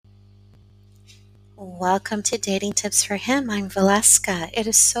Welcome to Dating Tips for Him. I'm Valeska. It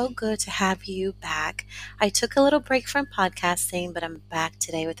is so good to have you back. I took a little break from podcasting, but I'm back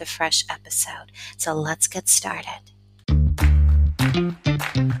today with a fresh episode. So let's get started.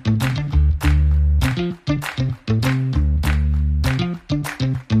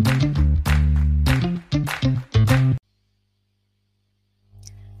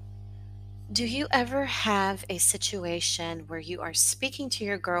 Do you ever have a situation where you are speaking to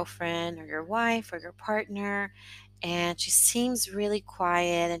your girlfriend or your wife or your partner and she seems really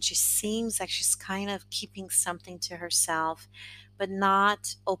quiet and she seems like she's kind of keeping something to herself but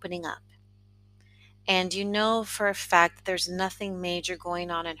not opening up? And you know for a fact that there's nothing major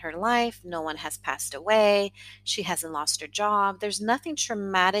going on in her life. No one has passed away. She hasn't lost her job. There's nothing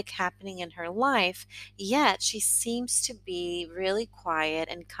traumatic happening in her life, yet she seems to be really quiet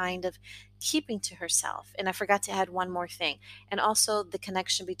and kind of keeping to herself. And I forgot to add one more thing. And also, the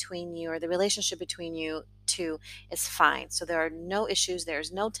connection between you or the relationship between you two is fine. So there are no issues,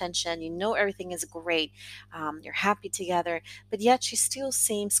 there's no tension. You know everything is great. You're happy together, but yet she still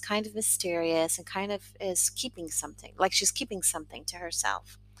seems kind of mysterious and kind of is keeping something, like she's keeping something to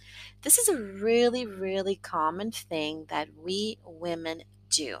herself. This is a really, really common thing that we women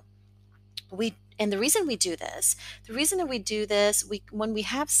do. And the reason we do this, the reason that we do this, we when we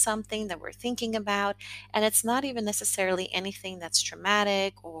have something that we're thinking about, and it's not even necessarily anything that's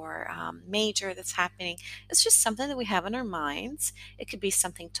traumatic or major that's happening. It's just something that we have in our minds. It could be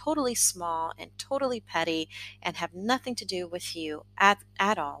something totally small and totally petty and have nothing to do with you at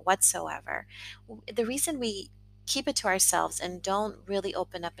all whatsoever. The reason we keep it to ourselves and don't really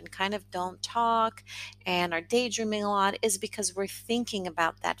open up and kind of don't talk and are daydreaming a lot is because we're thinking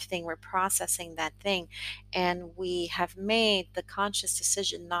about that thing, we're processing that thing, and we have made the conscious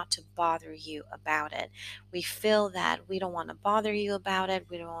decision not to bother you about it. We feel that we don't want to bother you about it,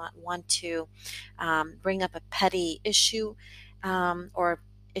 we don't want to bring up a petty issue or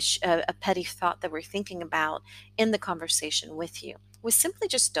a petty thought that we're thinking about in the conversation with you. We simply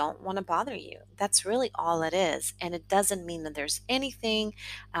just don't want to bother you. That's really all it is. And it doesn't mean that there's anything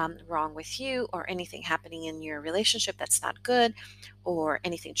wrong with you or anything happening in your relationship that's not good or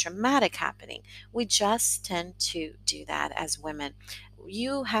anything traumatic happening. We just tend to do that as women.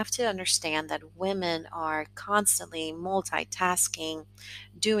 You have to understand that women are constantly multitasking,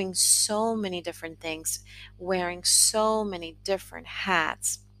 doing so many different things, wearing so many different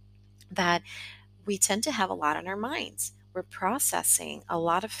hats that we tend to have a lot on our minds. We're processing a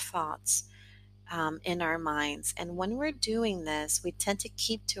lot of thoughts in our minds. And when we're doing this, we tend to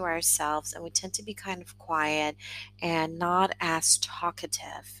keep to ourselves and we tend to be kind of quiet and not as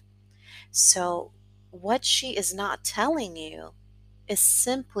talkative. So, what she is not telling you is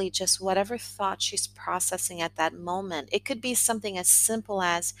simply just whatever thought she's processing at that moment. It could be something as simple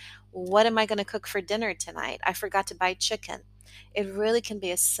as, what am I going to cook for dinner tonight? I forgot to buy chicken. It really can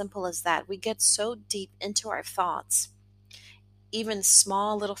be as simple as that. We get so deep into our thoughts, even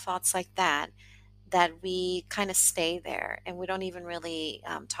small little thoughts like that we kind of stay there and we don't even really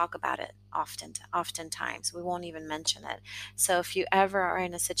talk about it oftentimes. We won't even mention it. So if you ever are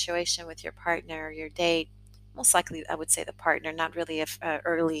in a situation with your partner or your date, most likely I would say the partner, not really a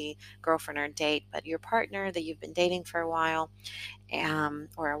early girlfriend or date, but your partner that you've been dating for a while,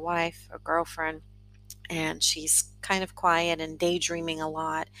 or a wife or girlfriend, and she's kind of quiet and daydreaming a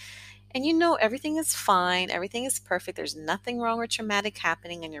lot, and you know everything is fine, everything is perfect, there's nothing wrong or traumatic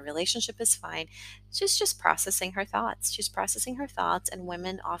happening, and your relationship is fine. She's just processing her thoughts. She's processing her thoughts, and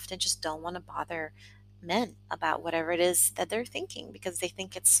women often just don't want to bother men about whatever it is that they're thinking because they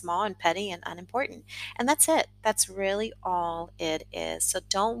think it's small and petty and unimportant. And that's it. That's really all it is. So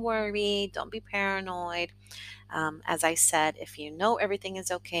don't worry, don't be paranoid. As I said, if you know everything is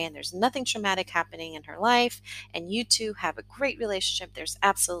okay and there's nothing traumatic happening in her life and you two have a great relationship, there's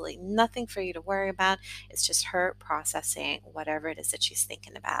absolutely nothing for you to worry about. It's just her processing whatever it is that she's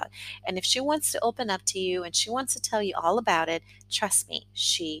thinking about. And if she wants to open up to you and she wants to tell you all about it, trust me,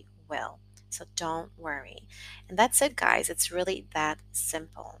 she will. So don't worry. And that's it, guys. It's really that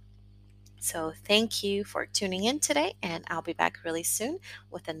simple. So, thank you for tuning in today, and I'll be back really soon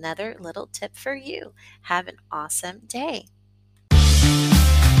with another little tip for you. Have an awesome day.